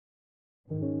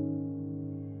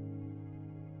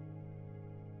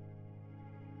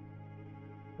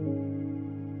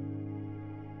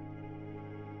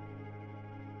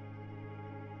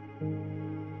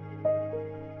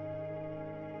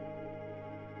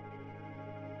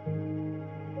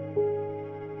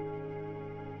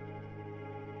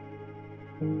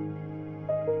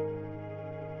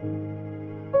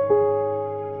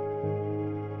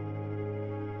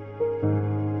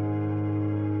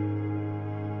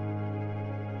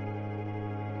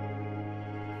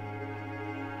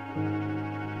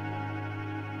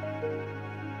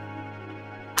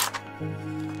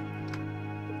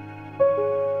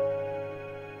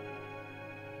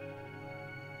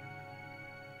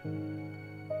Hello,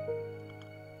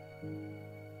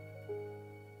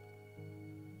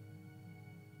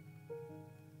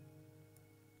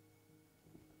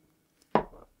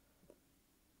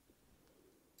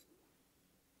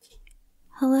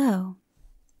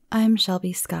 I'm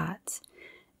Shelby Scott,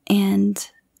 and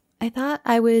I thought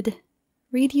I would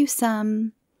read you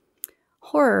some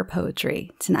horror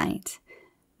poetry tonight.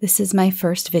 This is my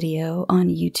first video on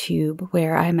YouTube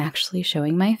where I'm actually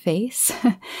showing my face.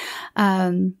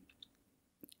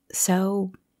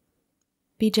 So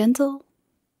be gentle.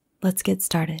 Let's get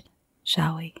started,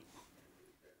 shall we?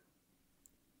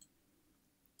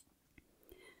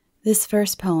 This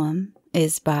first poem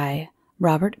is by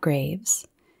Robert Graves,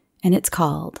 and it's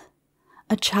called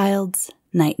A Child's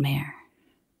Nightmare.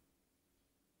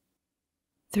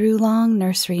 Through long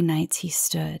nursery nights he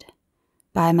stood,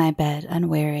 by my bed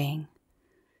unwearying,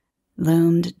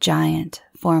 loomed giant,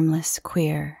 formless,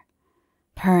 queer,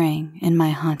 purring in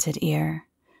my haunted ear,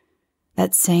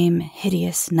 that same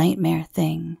hideous nightmare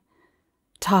thing,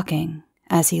 talking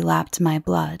as he lapped my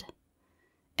blood,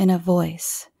 in a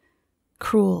voice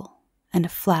cruel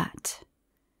and flat,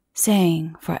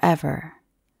 saying forever,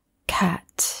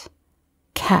 cat,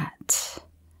 cat,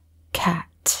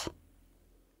 cat.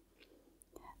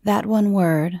 That one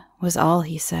word was all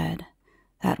he said,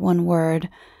 that one word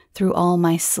through all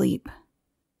my sleep.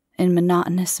 In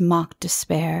monotonous mock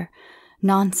despair,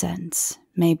 nonsense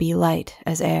may be light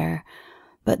as air,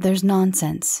 but there's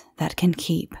nonsense that can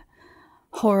keep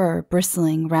horror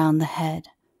bristling round the head,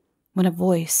 when a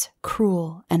voice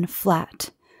cruel and flat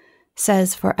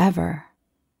says forever,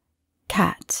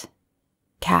 cat,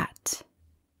 cat,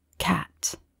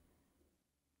 cat.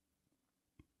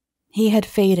 He had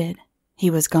faded, he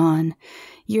was gone,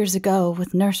 years ago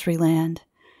with Nurseryland,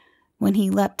 when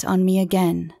he leapt on me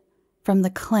again from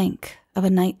the clank of a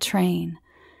night train,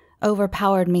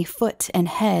 overpowered me foot and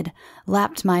head,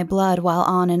 lapped my blood while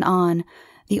on and on,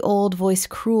 the old voice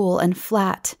cruel and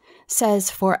flat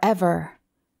says forever,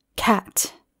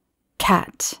 cat,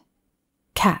 cat,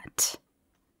 cat.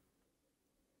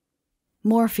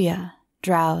 Morphia,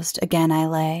 drowsed again I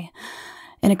lay,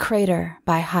 in a crater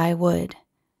by high wood.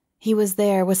 He was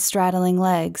there with straddling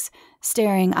legs,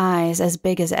 staring eyes as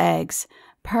big as eggs,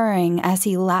 purring as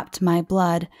he lapped my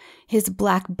blood, his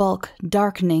black bulk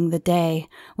darkening the day,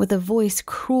 with a voice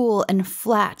cruel and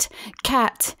flat.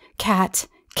 Cat, cat,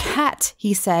 cat,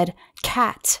 he said,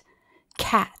 cat,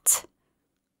 cat.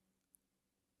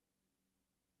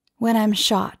 When I'm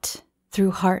shot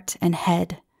through heart and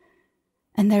head,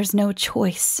 and there's no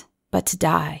choice but to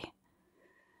die,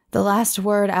 the last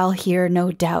word I'll hear,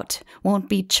 no doubt, won't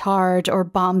be charge or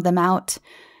bomb them out,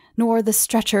 nor the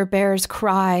stretcher bearer's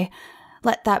cry,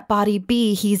 let that body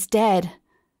be, he's dead,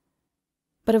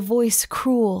 but a voice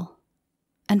cruel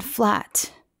and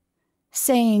flat,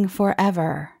 saying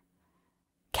forever,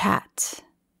 cat,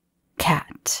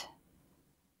 cat,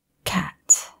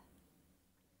 cat.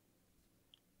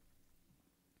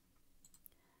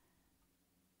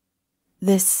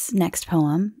 This next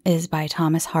poem is by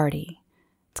Thomas Hardy.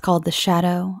 It's called The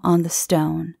Shadow on the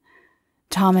Stone.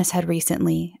 Thomas had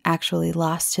recently actually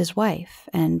lost his wife,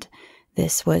 and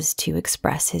this was to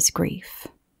express his grief.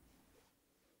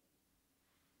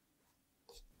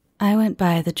 I went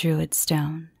by the druid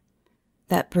stone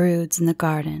that broods in the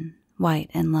garden, white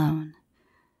and lone,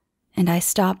 and I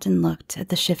stopped and looked at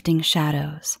the shifting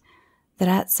shadows that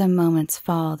at some moments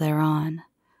fall thereon,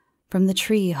 from the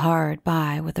tree hard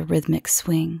by with a rhythmic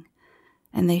swing,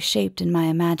 and they shaped in my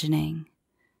imagining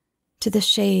to the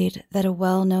shade that a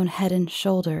well-known head and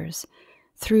shoulders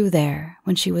threw there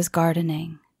when she was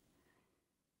gardening.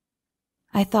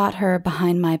 I thought her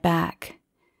behind my back,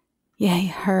 yea,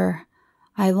 her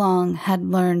I long had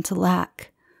learned to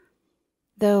lack.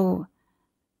 Though,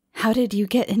 how did you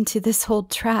get into this old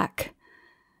track?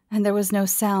 And there was no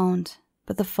sound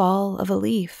but the fall of a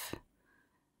leaf.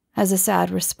 As a sad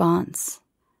response,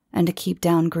 and to keep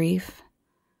down grief,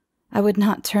 I would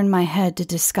not turn my head to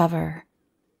discover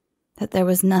that there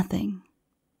was nothing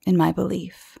in my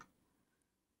belief.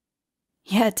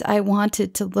 Yet I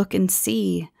wanted to look and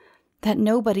see that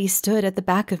nobody stood at the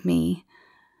back of me,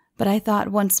 but I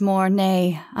thought once more,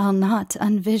 nay, I'll not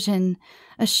unvision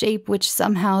a shape which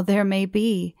somehow there may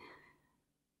be.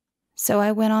 So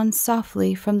I went on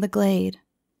softly from the glade,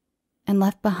 and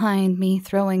left behind me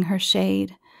throwing her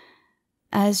shade,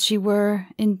 as she were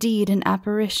indeed an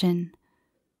apparition,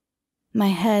 my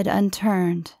head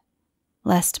unturned,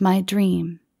 lest my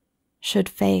dream should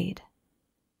fade.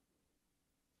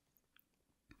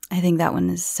 I think that one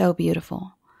is so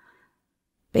beautiful.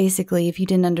 Basically, if you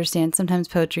didn't understand, sometimes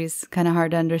poetry is kind of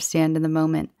hard to understand in the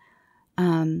moment.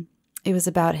 It was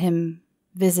about him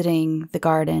visiting the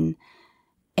garden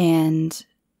and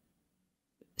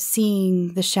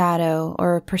seeing the shadow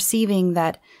or perceiving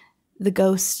that the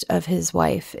ghost of his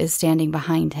wife is standing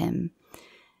behind him.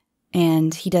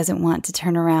 And he doesn't want to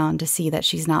turn around to see that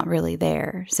she's not really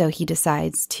there. So he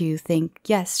decides to think,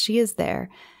 yes, she is there.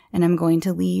 And I'm going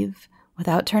to leave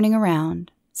without turning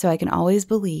around so I can always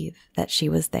believe that she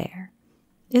was there.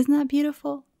 Isn't that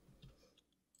beautiful?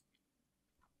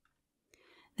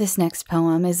 This next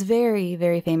poem is very,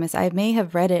 very famous. I may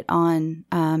have read it on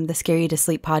the Scare You to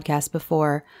Sleep podcast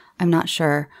before. I'm not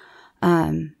sure.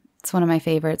 It's one of my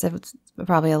favorites. It's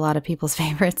probably a lot of people's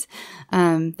favorites.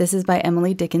 This is by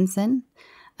Emily Dickinson,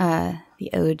 the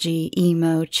OG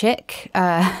emo chick.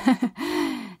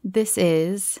 This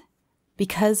is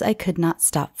Because I Could Not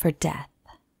Stop for Death.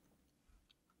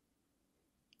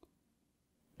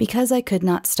 Because I could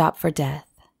not stop for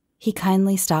death, he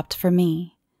kindly stopped for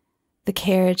me. The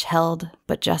carriage held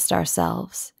but just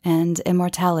ourselves and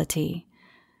immortality.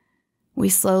 We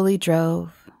slowly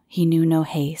drove, he knew no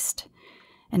haste,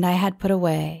 and I had put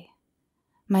away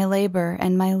my labor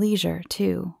and my leisure,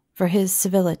 too, for his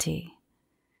civility.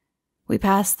 We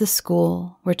passed the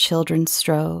school where children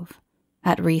strove,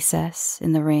 at recess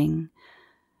in the ring.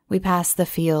 We passed the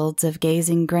fields of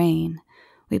gazing grain.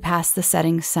 We passed the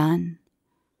setting sun.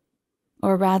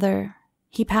 Or rather,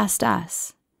 he passed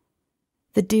us.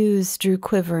 The dews drew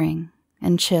quivering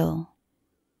and chill,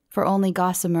 for only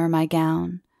gossamer my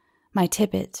gown, my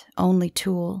tippet only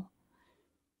tulle.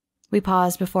 We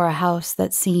paused before a house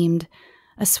that seemed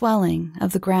a swelling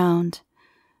of the ground.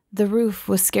 The roof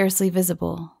was scarcely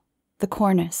visible, the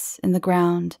cornice in the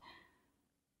ground.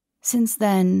 Since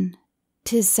then,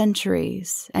 'tis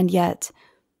centuries, and yet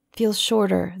feels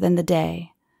shorter than the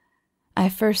day. I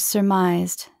first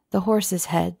surmised the horses'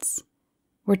 heads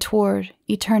were toward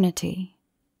eternity.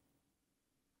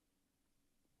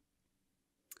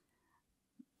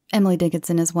 Emily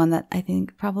Dickinson is one that I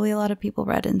think probably a lot of people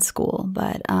read in school,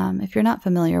 but if you're not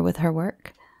familiar with her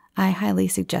work, I highly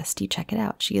suggest you check it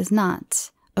out. She is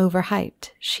not overhyped.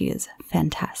 She is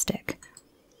fantastic.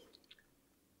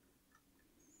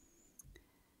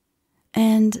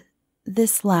 And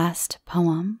this last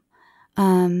poem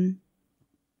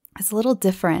is a little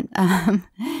different.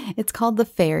 It's called The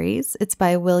Fairies. It's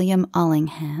by William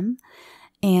Allingham.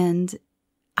 And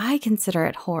I consider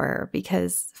it horror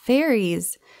because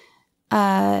fairies,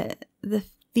 the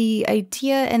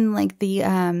idea and like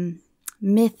the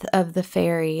myth of the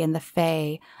fairy and the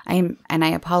fae, I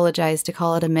apologize to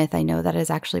call it a myth. I know that is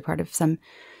actually part of some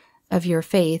of your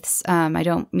faiths. I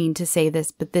don't mean to say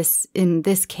this, but in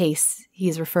this case,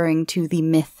 he's referring to the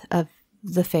myth of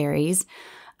the fairies.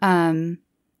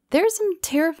 There's some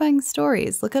terrifying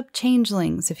stories. Look up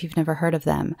changelings if you've never heard of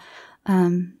them.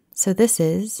 So this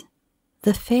is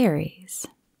The Fairies.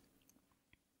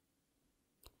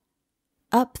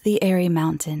 Up the airy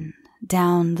mountain,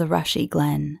 down the rushy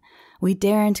glen, we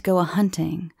daren't go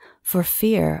a-hunting for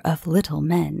fear of little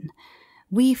men.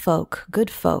 Wee folk, good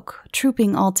folk,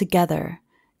 trooping all together,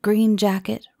 green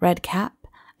jacket, red cap,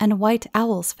 and white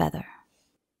owl's feather.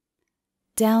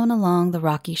 Down along the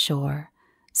rocky shore,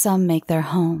 some make their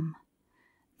home.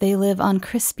 They live on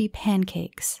crispy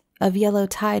pancakes of yellow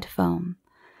tide foam.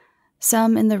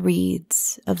 Some in the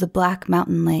reeds of the black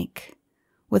mountain lake,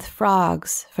 with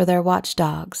frogs for their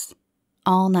watchdogs,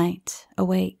 all night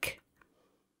awake.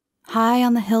 High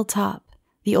on the hilltop,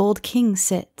 the old king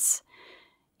sits.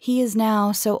 He is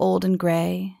now so old and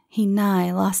gray, he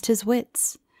nigh lost his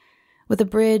wits. With a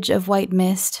bridge of white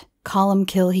mist,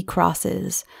 Columkill he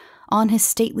crosses, on his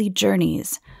stately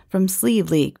journeys from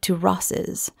Sleeve to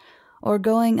Ross's, or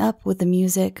going up with the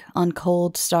music on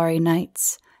cold starry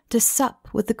nights to sup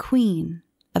with the queen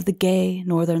of the gay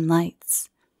northern lights.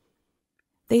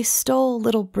 They stole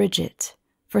little Bridget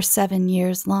for 7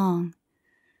 years long.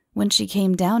 When she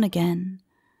came down again,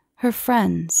 her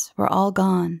friends were all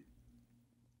gone.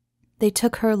 They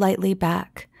took her lightly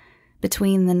back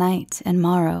between the night and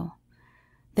morrow.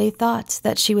 They thought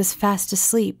that she was fast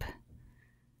asleep,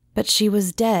 but she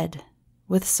was dead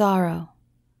with sorrow.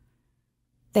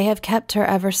 They have kept her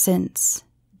ever since,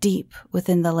 deep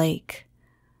within the lake,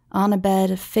 on a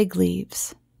bed of fig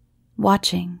leaves,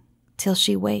 watching till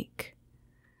she wake.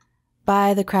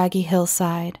 By the craggy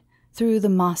hillside, through the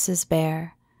mosses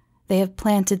bare, they have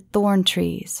planted thorn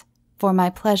trees for my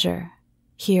pleasure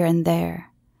here and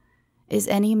there. Is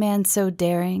any man so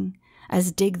daring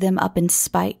as dig them up in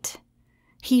spite?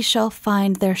 He shall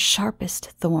find their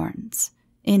sharpest thorns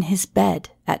in his bed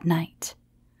at night.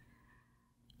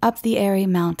 Up the airy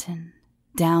mountain,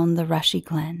 down the rushy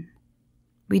glen,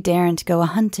 we daren't go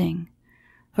a-hunting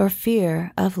for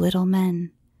fear of little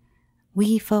men.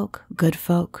 wee folk, good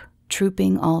folk,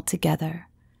 trooping all together,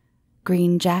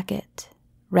 green jacket,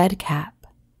 red cap,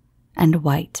 and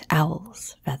white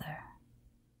owl's feather.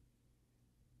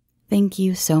 Thank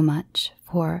you so much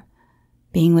for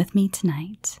being with me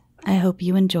tonight. I hope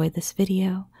you enjoyed this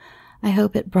video. I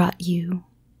hope it brought you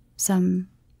some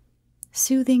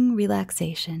soothing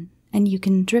relaxation and you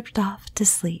can drift off to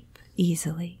sleep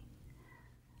easily.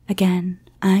 Again,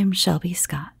 I'm Shelby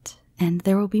Scott, and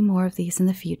there will be more of these in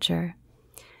the future.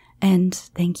 And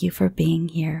thank you for being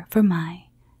here for my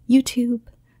YouTube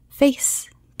face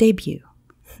debut.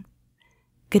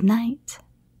 Good night.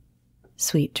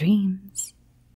 Sweet dreams.